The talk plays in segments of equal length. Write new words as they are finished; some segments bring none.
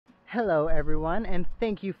Hello everyone, and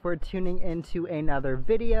thank you for tuning into another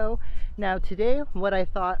video. Now today what I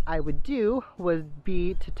thought I would do would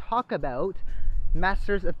be to talk about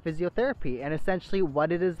Masters of Physiotherapy and essentially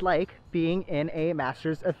what it is like being in a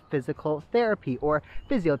Masters of Physical Therapy or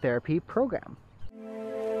Physiotherapy program.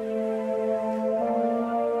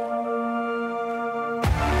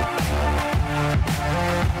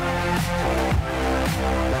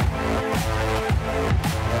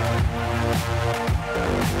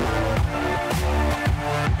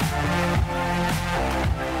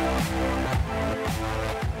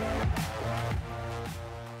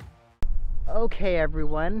 Okay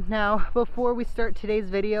everyone, now before we start today's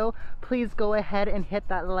video, please go ahead and hit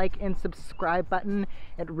that like and subscribe button.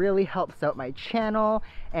 It really helps out my channel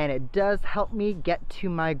and it does help me get to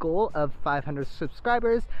my goal of 500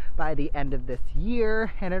 subscribers by the end of this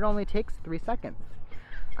year, and it only takes 3 seconds.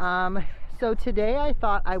 So today I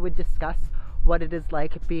thought I would discuss what it is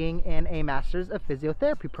like being in a Masters of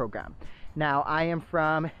Physiotherapy program. Now, I am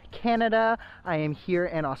from Canada. I am here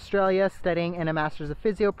in Australia studying in a Masters of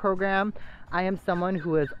Physio program. I am someone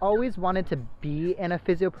who has always wanted to be in a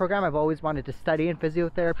physio program. I've always wanted to study in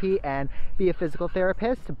physiotherapy and be a physical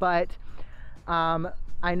therapist, but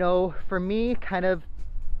I know for me, kind of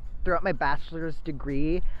throughout my bachelor's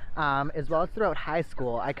degree, as well as throughout high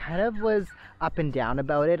school, I kind of was up and down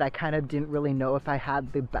about it. I kind of didn't really know if I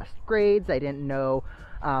had the best grades. I didn't know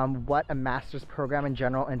what a master's program in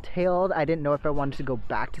general entailed. I didn't know if I wanted to go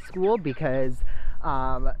back to school because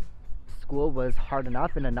school was hard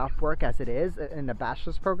enough and enough work as it is in a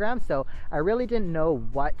bachelor's program. So I really didn't know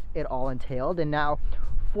what it all entailed. And now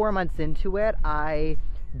 4 months into it, I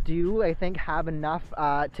think have enough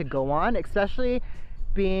to go on, especially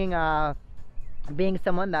being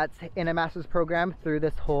someone that's in a master's program through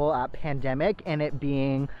this whole pandemic and it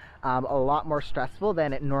being a lot more stressful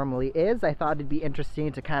than it normally is. I thought it'd be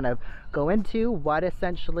interesting to kind of go into what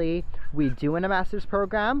essentially we do in a master's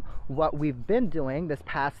program, what we've been doing this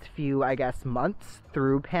past few, I guess, months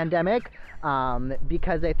through pandemic,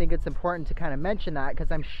 because I think it's important to kind of mention that,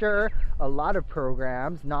 because I'm sure a lot of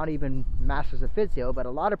programs, not even Masters of Physio, but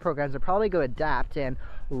a lot of programs are probably going to adapt and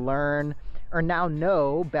learn or now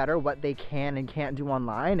know better what they can and can't do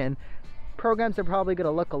online, and programs are probably going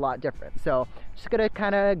to look a lot different. So just going to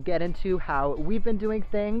kind of get into how we've been doing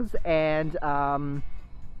things, and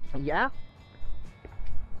yeah.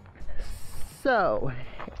 So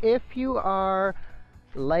if you are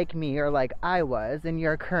like me or like I was and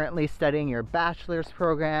you're currently studying your bachelor's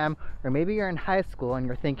program, or maybe you're in high school and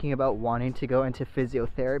you're thinking about wanting to go into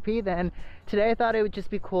physiotherapy, then today I thought it would just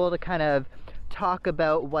be cool to kind of talk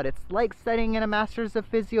about what it's like studying in a Masters of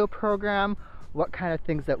Physio program, what kind of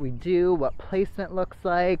things that we do, what placement looks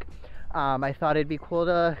like. I thought it'd be cool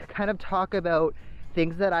to kind of talk about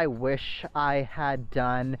things that I wish I had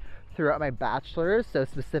done throughout my bachelor's, so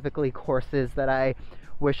specifically courses that I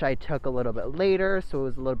wish I took a little bit later so it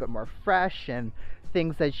was a little bit more fresh, and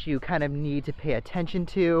things that you kind of need to pay attention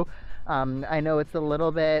to. I know it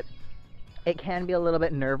can be a little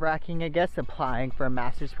bit nerve-wracking, I guess, applying for a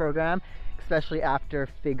master's program, especially after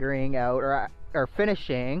figuring out or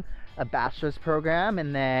finishing a bachelor's program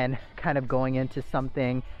and then kind of going into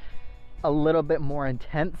something a little bit more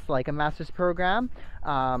intense like a master's program.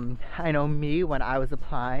 I know me, when I was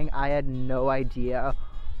applying, I had no idea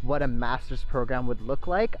what a master's program would look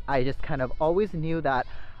like. I just kind of always knew that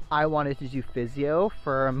I wanted to do physio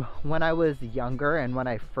from when I was younger, and when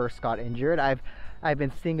I first got injured, I've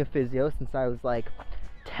been seeing a physio since I was like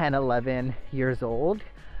 10, 11 years old.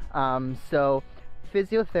 So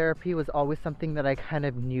physiotherapy was always something that I kind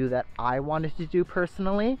of knew that I wanted to do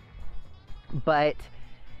personally, but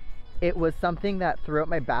it was something that throughout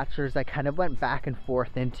my bachelor's I kind of went back and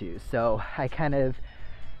forth into. So I kind of,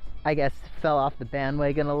 I guess, fell off the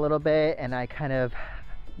bandwagon a little bit, and I kind of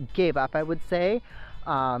gave up, I would say,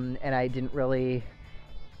 and I didn't really,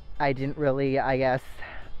 I guess,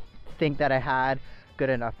 think that I had good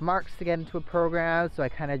enough marks to get into a program, so I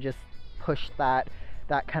kind of just pushed that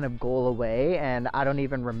kind of goal away, and I don't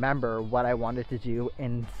even remember what I wanted to do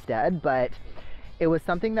instead, but it was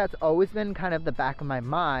something that's always been kind of the back of my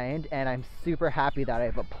mind, and I'm super happy that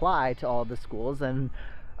I've applied to all the schools, and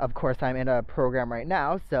of course I'm in a program right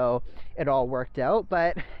now, so it all worked out.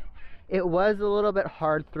 But it was a little bit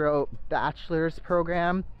hard throughout bachelor's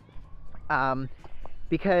program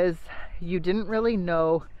because you didn't really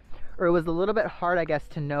know, or it was a little bit hard, I guess,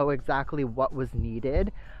 to know exactly what was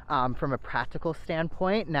needed from a practical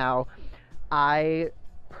standpoint. Now, I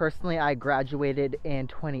graduated in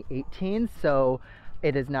 2018, so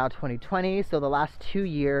it is now 2020. So the last 2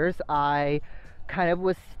 years I kind of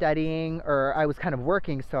was studying, or I was kind of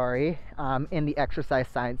working, sorry, in the exercise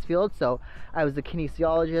science field. So I was a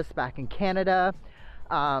kinesiologist back in Canada,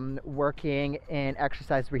 working in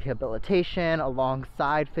exercise rehabilitation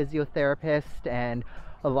alongside physiotherapists and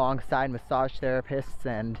alongside massage therapists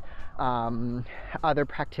and other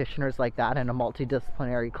practitioners like that in a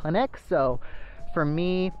multidisciplinary clinic. So for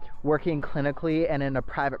me, working clinically and in a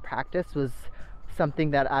private practice was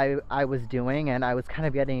something that I was doing, and I was kind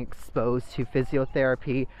of getting exposed to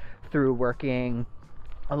physiotherapy through working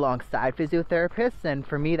alongside physiotherapists. And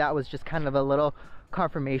for me, that was just kind of a little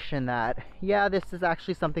confirmation that, yeah, this is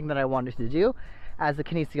actually something that I wanted to do. As a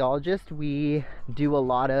kinesiologist, we do a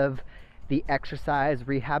lot of the exercise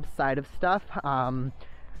rehab side of stuff in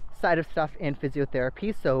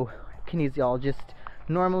physiotherapy. So kinesiologists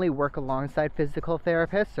normally work alongside physical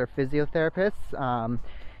therapists or physiotherapists,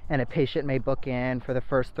 and a patient may book in for the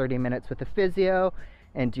first 30 minutes with a physio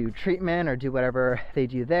and do treatment or do whatever they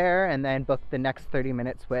do there, and then book the next 30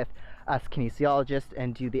 minutes with us kinesiologists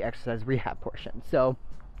and do the exercise rehab portion. So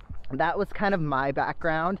that was kind of my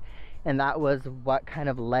background, and that was what kind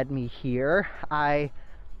of led me here.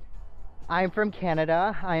 I'm from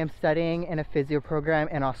Canada. I am studying in a physio program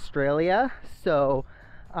in Australia. So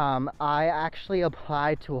I actually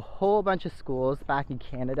applied to a whole bunch of schools back in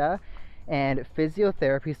Canada, and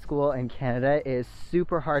physiotherapy school in Canada is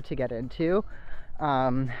super hard to get into.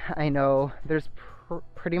 I know there's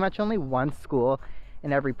pretty much only one school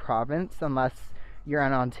in every province. Unless you're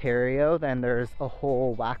in Ontario, then there's a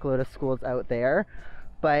whole whackload of schools out there.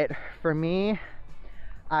 But for me,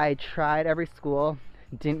 I tried every school,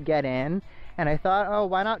 didn't get in, and I thought, oh,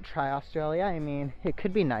 why not try Australia? I mean, it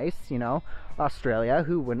could be nice, you know, Australia,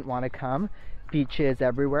 who wouldn't want to come? Beaches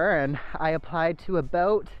everywhere. And I applied to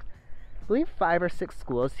about, I believe, 5 or 6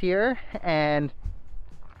 schools here, and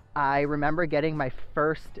I remember getting my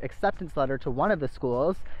first acceptance letter to one of the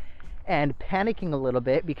schools and panicking a little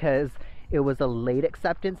bit because it was a late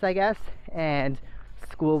acceptance, I guess, and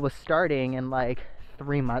school was starting in like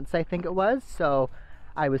 3 months, I think it was. So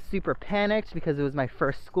I was super panicked because it was my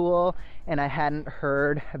first school and I hadn't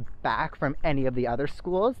heard back from any of the other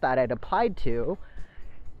schools that I'd applied to,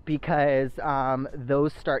 because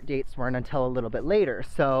those start dates weren't until a little bit later.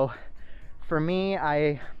 So for me,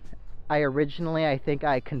 I originally, I think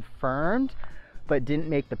I confirmed but didn't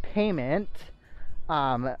make the payment,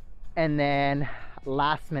 and then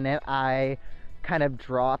last minute I kind of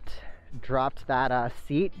dropped that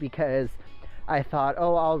seat because I thought,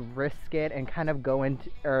 oh, I'll risk it and kind of go into,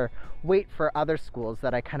 or wait for other schools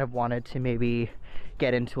that I kind of wanted to maybe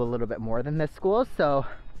get into a little bit more than this school. So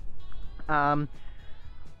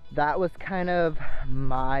that was kind of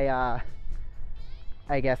my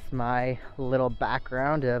I guess my little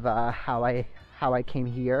background of how I came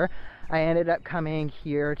here. I ended up coming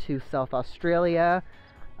here to South Australia.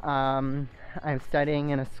 I'm studying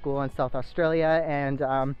in a school in South Australia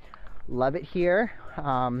and love it here.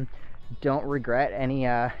 Don't regret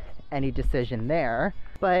any decision there.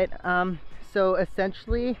 But so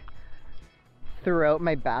essentially throughout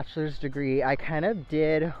my bachelor's degree, I kind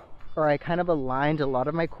of aligned a lot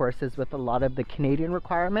of my courses with a lot of the Canadian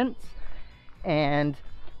requirements. And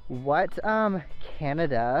what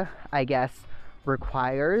Canada, I guess,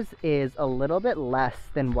 requires is a little bit less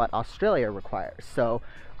than what Australia requires. So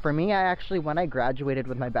for me, when I graduated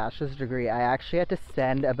with my bachelor's degree, I actually had to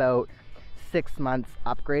spend about 6 months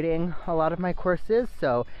upgrading a lot of my courses.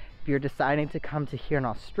 So if you're deciding to come to here in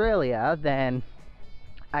Australia, then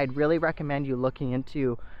I'd really recommend you looking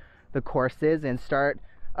into the courses and start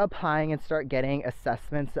applying and start getting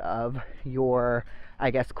assessments of your,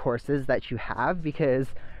 I guess, courses that you have. Because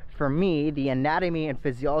for me, the anatomy and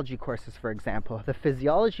physiology courses, for example, the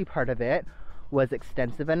physiology part of it was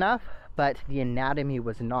extensive enough, but the anatomy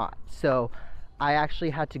was not. So I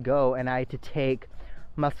actually had to go and I had to take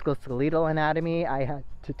musculoskeletal anatomy, I had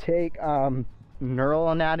to take neural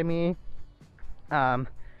anatomy.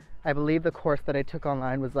 I believe the course that I took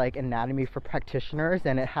online was like anatomy for practitioners,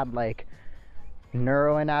 and it had like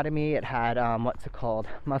neuroanatomy, it had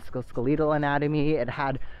musculoskeletal anatomy, it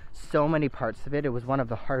had so many parts of it. It was one of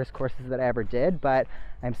the hardest courses that I ever did, but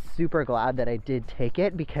I'm super glad that I did take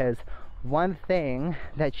it, because one thing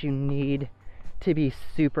that you need to be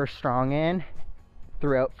super strong in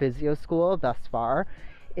throughout physio school thus far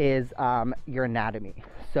is your anatomy.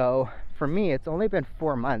 So for me, it's only been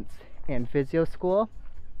 4 months in physio school,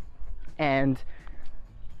 and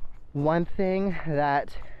one thing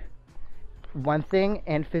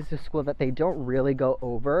in physio school that they don't really go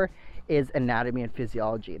over is anatomy and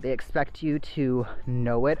physiology. They expect you to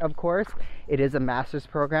know it, of course. It is a master's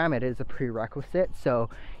program, it is a prerequisite, so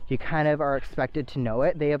you kind of are expected to know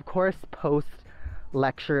it. They of course post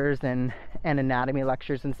lectures and anatomy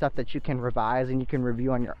lectures and stuff that you can revise and you can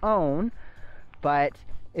review on your own. But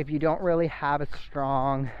if you don't really have a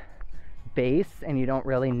strong base and you don't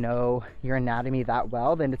really know your anatomy that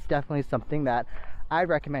well, then it's definitely something that I'd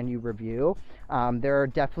recommend you review. There are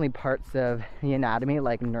definitely parts of the anatomy,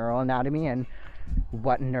 like neural anatomy and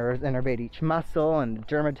what nerves innervate each muscle and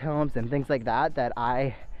dermatomes and things like that, that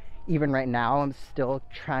I, even right now, I'm still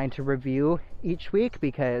trying to review each week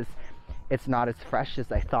because it's not as fresh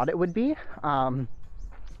as I thought it would be.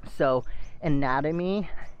 So anatomy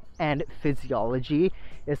and physiology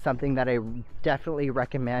is something that I definitely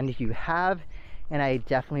recommend you have, and I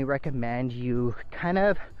definitely recommend you kind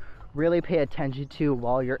of really pay attention to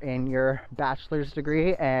while you're in your bachelor's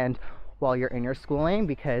degree and while you're in your schooling,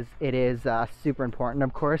 because it is super important,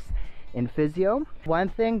 of course, in physio. One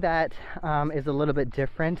thing that is a little bit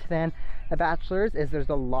different than a bachelor's is there's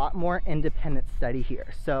a lot more independent study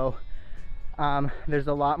here. So there's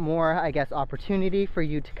a lot more, I guess, opportunity for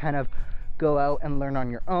you to kind of go out and learn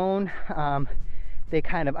on your own. They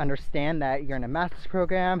kind of understand that you're in a master's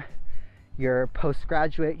program, you're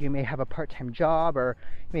postgraduate, you may have a part-time job or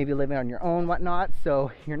maybe living on your own, whatnot, so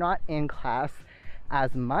you're not in class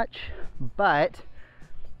as much, but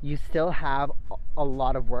you still have a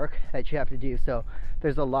lot of work that you have to do. So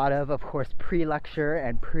there's a lot of course, pre-lecture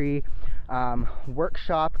and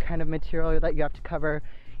workshop kind of material that you have to cover.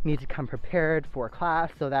 You need to come prepared for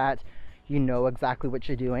class so that you know exactly what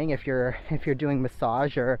you're doing. If you're doing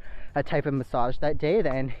massage or a type of massage that day,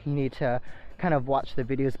 then you need to kind of watch the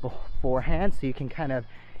videos beforehand so you can kind of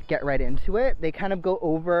get right into it. They kind of go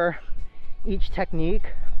over each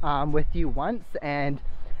technique with you once, and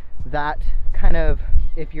that kind of,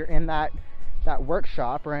 if you're in that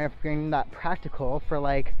workshop or if you're in that practical for,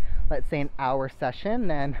 like, let's say an hour session,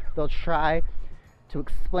 then they'll try to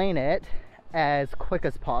explain it as quick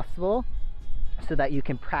as possible so that you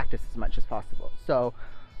can practice as much as possible. So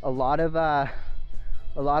a lot of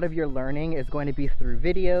your learning is going to be through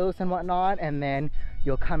videos and whatnot, and then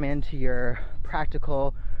you'll come into your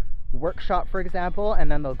practical workshop, for example,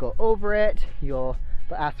 and then they'll go over it, they'll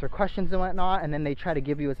ask for questions and whatnot, and then they try to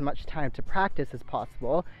give you as much time to practice as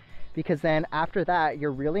possible, because then after that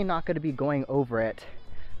you're really not going to be going over it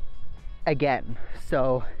again.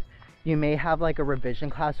 So you may have like a revision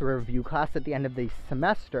class or a review class at the end of the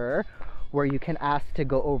semester where you can ask to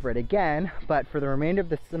go over it again, but for the remainder of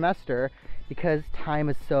the semester, because time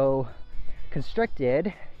is so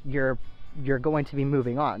constricted, you're going to be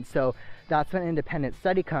moving on. So that's when independent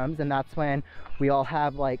study comes, and that's when we all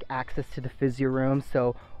have like access to the physio room,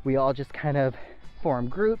 so we all just kind of form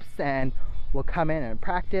groups and we'll come in and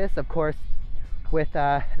practice. Of course, with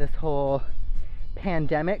this whole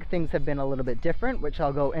pandemic, things have been a little bit different, which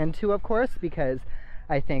I'll go into, of course, because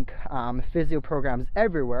I think physio programs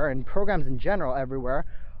everywhere and programs in general everywhere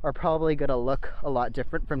are probably going to look a lot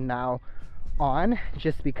different from now on,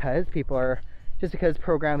 just because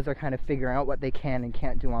programs are kind of figuring out what they can and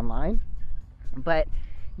can't do online. But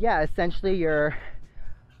yeah, essentially you're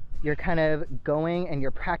kind of going and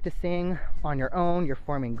you're practicing on your own, you're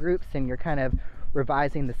forming groups, and you're kind of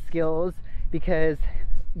revising the skills, because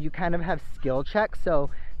you kind of have skill checks. So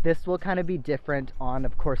this will kind of be different on,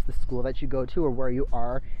 of course, the school that you go to or where you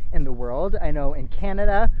are in the world. I know in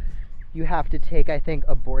Canada you have to take, I think,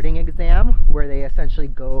 a boarding exam where they essentially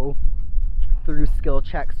go through skill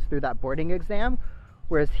checks through that boarding exam,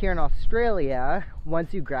 whereas here in Australia,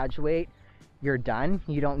 once you graduate, you're done.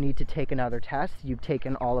 You don't need to take another test. You've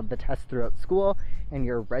taken all of the tests throughout school and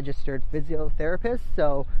you're a registered physiotherapist.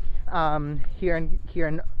 So here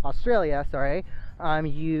in Australia,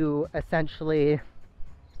 you essentially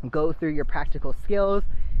go through your practical skills,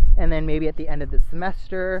 and then maybe at the end of the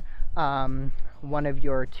semester one of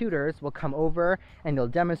your tutors will come over and you'll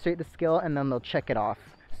demonstrate the skill, and then they'll check it off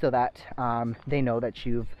so that they know that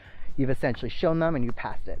you've essentially shown them and you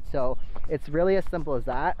passed it. So it's really as simple as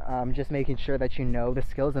that, just making sure that you know the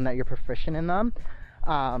skills and that you're proficient in them.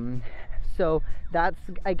 So that's,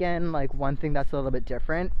 again, like one thing that's a little bit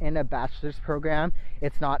different. In a bachelor's program,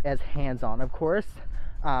 it's not as hands-on, of course.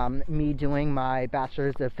 Me doing my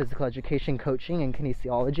bachelor's of physical education coaching and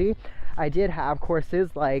kinesiology, I did have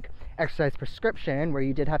courses like exercise prescription, where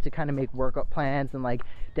you did have to kind of make workout plans and like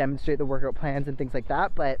demonstrate the workout plans and things like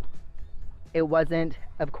that, but it wasn't,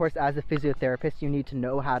 of course, as a physiotherapist, you need to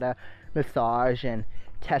know how to massage and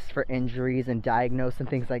test for injuries and diagnose and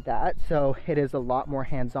things like that. So it is a lot more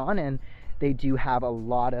hands-on, and they do have a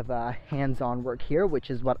lot of hands-on work here, which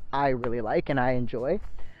is what I really like and I enjoy.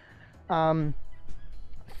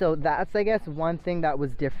 So that's, I guess, one thing that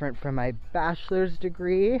was different from my bachelor's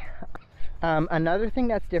degree. Another thing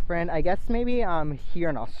that's different, I guess maybe here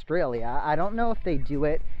in Australia, I don't know if they do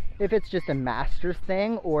it, if it's just a master's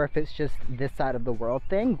thing or if it's just this side of the world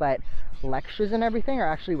thing, but lectures and everything are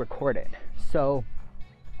actually recorded. So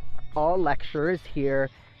all lectures here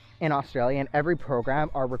in Australia and every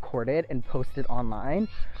program are recorded and posted online.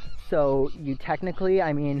 So you technically,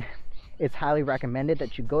 I mean, it's highly recommended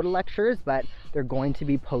that you go to lectures, but they're going to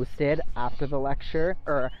be posted after the lecture,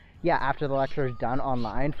 or yeah, after the lecture is done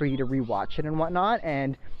online for you to rewatch it and whatnot.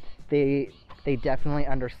 And they definitely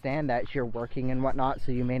understand that you're working and whatnot,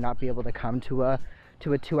 so you may not be able to come to a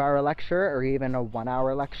 2-hour lecture or even a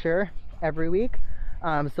 1-hour lecture every week.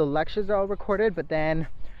 So lectures are all recorded, but then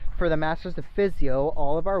for the Masters of Physio,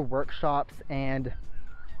 all of our workshops and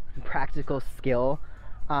practical skill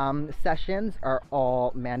sessions are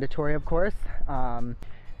all mandatory, of course.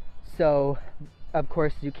 So of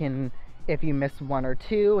course you can, if you miss 1 or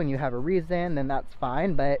 2 and you have a reason, then that's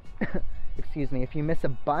fine, but excuse me, if you miss a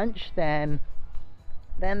bunch, then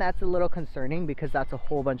that's a little concerning, because that's a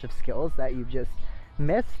whole bunch of skills that you've just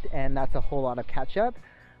missed, and that's a whole lot of catch up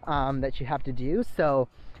that you have to do. So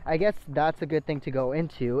I guess that's a good thing to go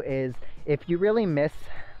into, is if you really miss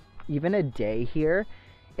even a day here,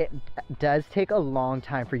 it does take a long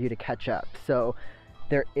time for you to catch up. So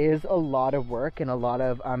there is a lot of work and a lot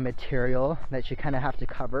of material that you kind of have to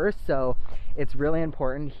cover. So it's really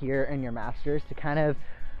important here in your master's to kind of,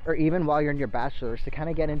 or even while you're in your bachelor's, to kind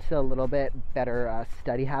of get into a little bit better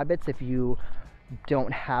study habits if you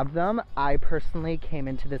don't have them. I personally came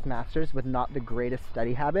into this master's with not the greatest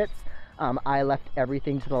study habits. I left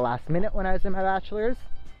everything to the last minute when I was in my bachelor's.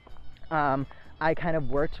 I kind of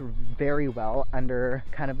worked very well under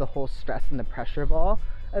kind of the whole stress and the pressure of all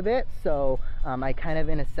of it. So I kind of,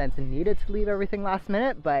 in a sense, needed to leave everything last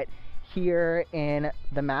minute, but here in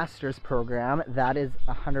the master's program, that is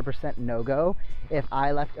 100% no-go. If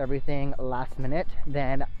I left everything last minute,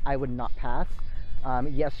 then I would not pass.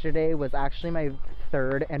 Yesterday was actually my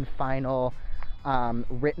 3rd and final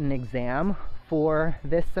written exam for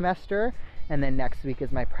this semester, and then next week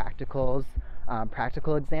is my practical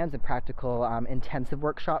exams and practical intensive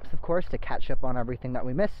workshops, of course, to catch up on everything that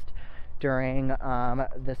we missed during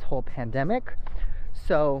this whole pandemic.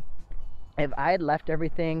 So if I had left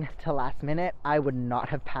everything to last minute, I would not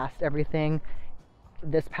have passed everything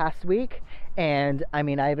this past week. And I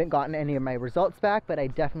mean, I haven't gotten any of my results back, but I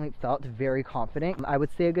definitely felt very confident. I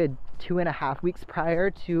would say a good 2.5 weeks prior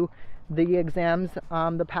to the exams,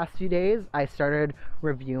 the past few days, I started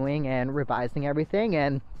reviewing and revising everything.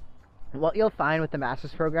 And what you'll find with the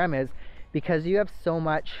master's program is, because you have so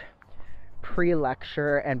much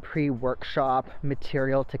pre-lecture and pre-workshop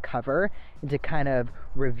material to cover and to kind of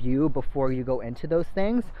review before you go into those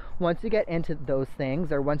things, once you get into those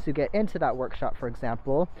things, or once you get into that workshop, for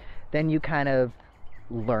example, then you kind of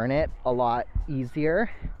learn it a lot easier.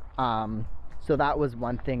 So that was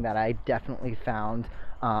one thing that I definitely found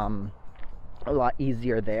a lot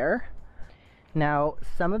easier there. Now,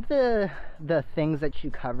 some of the things that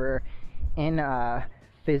you cover in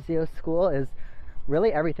physio school is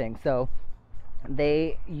really everything. So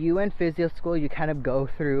you in physio school, you kind of go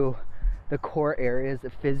through the core areas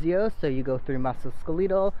of physio. So you go through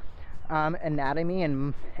musculoskeletal anatomy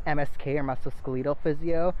and MSK, or musculoskeletal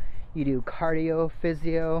physio. You do cardio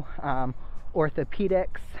physio,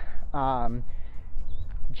 orthopedics,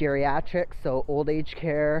 geriatrics, so old age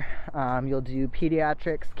care. You'll do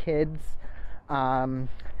pediatrics, kids, and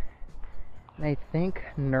I think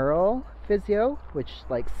neural physio, which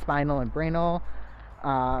like spinal and brainal,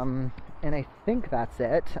 and I think that's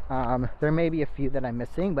it. There may be a few that I'm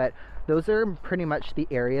missing, but those are pretty much the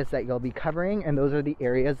areas that you'll be covering, and those are the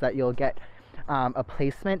areas that you'll get a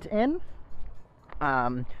placement in.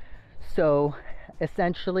 So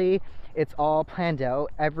essentially it's all planned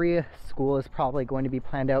out. Every school is probably going to be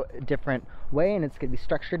planned out a different way, and it's going to be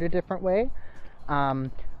structured a different way.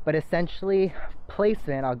 But essentially,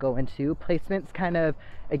 placement, I'll go into. Placement's kind of,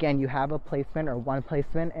 again, you have a placement or one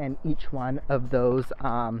placement in each one of those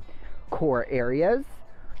core areas.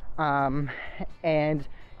 And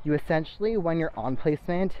you essentially, when you're on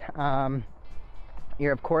placement,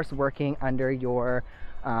 you're of course working under your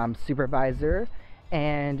supervisor,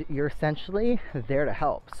 and you're essentially there to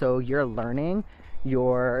help. So you're learning,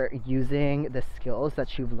 you're using the skills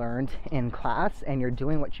that you've learned in class, and you're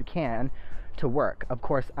doing what you can to work, of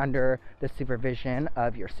course, under the supervision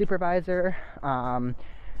of your supervisor.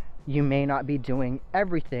 You may not be doing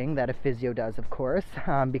everything that a physio does, of course,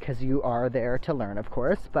 because you are there to learn, of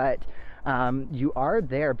course, but you are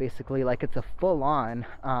there basically like it's a full-on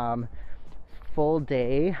full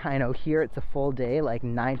day. I know here it's a full day, like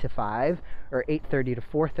 9 to 5 or 8:30 to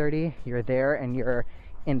 4:30. You're there and you're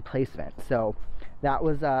in placement. So that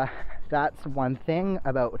was that's one thing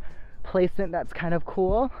about placement that's kind of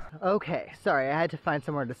cool. Okay, sorry, I had to find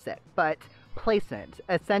somewhere to sit. But placement,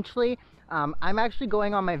 essentially, I'm actually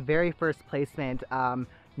going on my very first placement,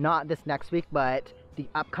 not this next week, but the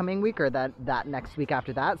upcoming week, or that next week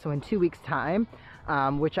after that. So in 2 weeks time,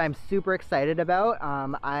 which I'm super excited about.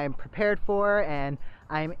 I'm prepared for, and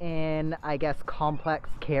I'm in, I guess, complex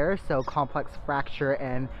care, so complex fracture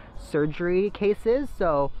and surgery cases.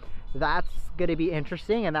 So that's going to be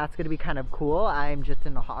interesting, and that's going to be kind of cool. I'm just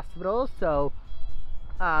in the hospital, so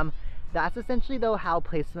that's essentially though how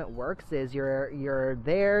placement works. Is you're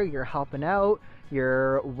there, you're helping out,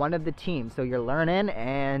 you're one of the team, so you're learning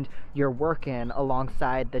and you're working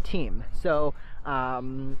alongside the team. So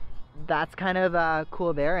that's kind of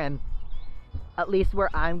cool there. And at least where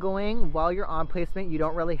I'm going, while you're on placement, you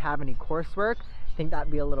don't really have any coursework. I think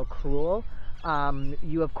that'd be a little cruel.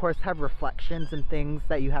 You of course have reflections and things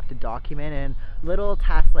that you have to document, and little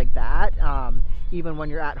tasks like that. Even when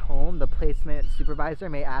you're at home, the placement supervisor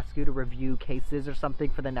may ask you to review cases or something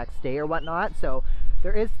for the next day or whatnot. So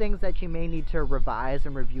there is things that you may need to revise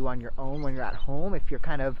and review on your own when you're at home, if you're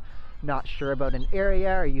kind of not sure about an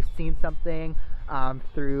area, or you've seen something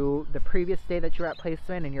through the previous day that you're at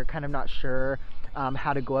placement and you're kind of not sure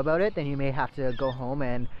how to go about it. Then you may have to go home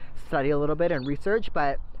and study a little bit and research.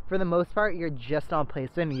 But for the most part, you're just on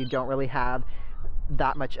placement and you don't really have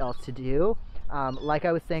that much else to do. Like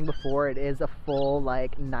I was saying before, it is a full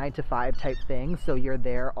like 9 to 5 type thing, so you're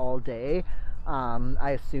there all day.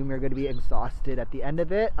 I assume you're going to be exhausted at the end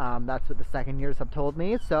of it. That's what the second years have told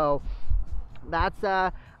me. So that's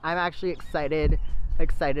I'm actually excited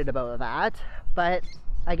about that. But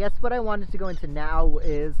I guess what I wanted to go into now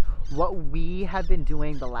is what we have been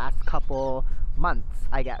doing the last couple months,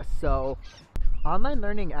 I guess. So online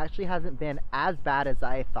learning actually hasn't been as bad as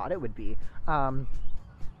I thought it would be.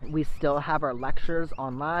 We still have our lectures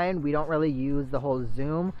online. We don't really use the whole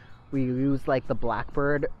Zoom. We use like the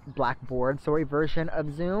Blackboard version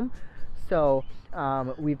of Zoom. So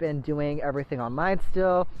we've been doing everything online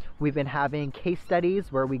still. We've been having case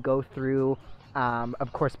studies where we go through,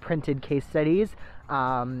 of course, printed case studies,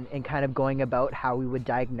 and kind of going about how we would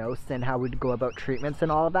diagnose and how we'd go about treatments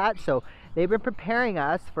and all of that. So they've been preparing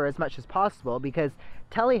us for as much as possible, because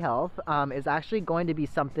telehealth is actually going to be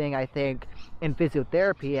something, I think, in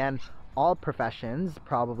physiotherapy and all professions,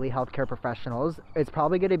 probably healthcare professionals, it's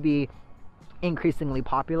probably going to be increasingly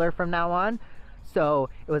popular from now on. So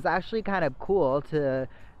it was actually kind of cool to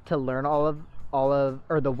learn all of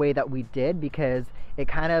or the way that we did, because it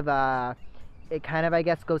kind of I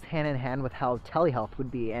guess goes hand in hand with how telehealth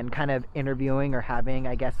would be, and kind of interviewing or having,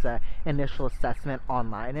 I guess, a initial assessment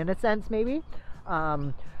online in a sense, maybe.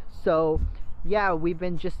 So yeah, we've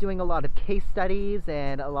been just doing a lot of case studies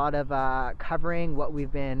and a lot of covering what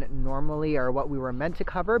we've been normally, or what we were meant to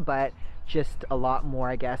cover, but just a lot more,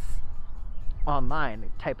 I guess,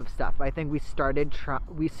 online type of stuff. I think we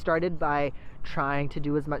started by trying to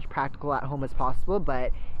do as much practical at home as possible,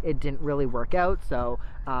 but it didn't really work out. So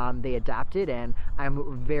they adapted, and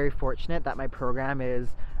I'm very fortunate that my program is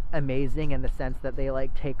amazing in the sense that they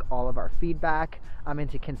like take all of our feedback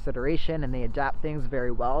into consideration, and they adapt things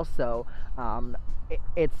very well. So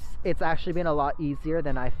it's actually been a lot easier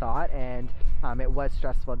than I thought, and it was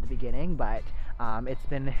stressful at the beginning, but it's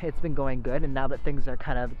been going good, and now that things are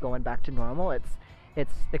kind of going back to normal,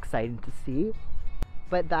 it's exciting to see.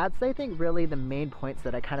 But that's, I think, really the main points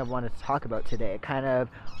that I kind of wanted to talk about today. Kind of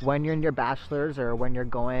when you're in your bachelor's, or when you're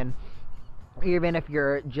going, even if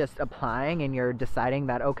you're just applying and you're deciding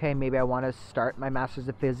that, okay, maybe I want to start my master's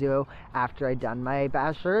of physio after I've done my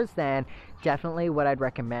bachelor's, then definitely what I'd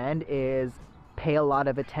recommend is pay a lot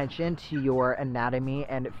of attention to your anatomy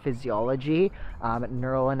and physiology,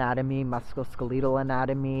 neural anatomy, musculoskeletal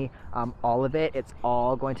anatomy, all of it. It's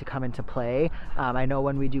all going to come into play. I know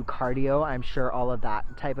when we do cardio, I'm sure all of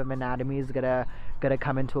that type of anatomy is gonna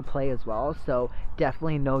come into play as well. So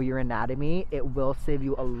definitely know your anatomy. It will save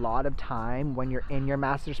you a lot of time when you're in your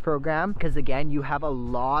master's program, because again, you have a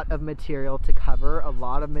lot of material to cover, a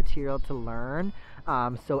lot of material to learn.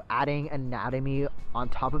 So adding anatomy on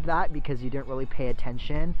top of that, because you didn't really pay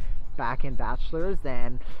attention back in bachelor's,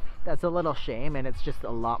 then that's a little shame, and it's just a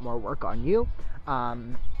lot more work on you.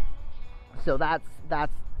 So that's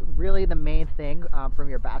really the main thing from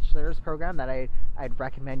your bachelor's program that I'd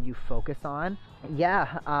recommend you focus on.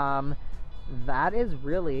 Yeah, that is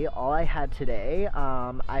really all I had today.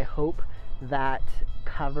 I hope that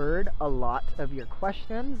covered a lot of your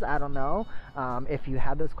questions. I don't know if you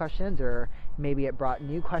had those questions, or maybe it brought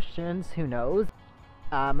new questions, who knows.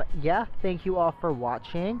 Yeah, thank you all for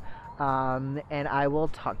watching, and I will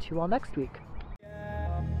talk to you all next week.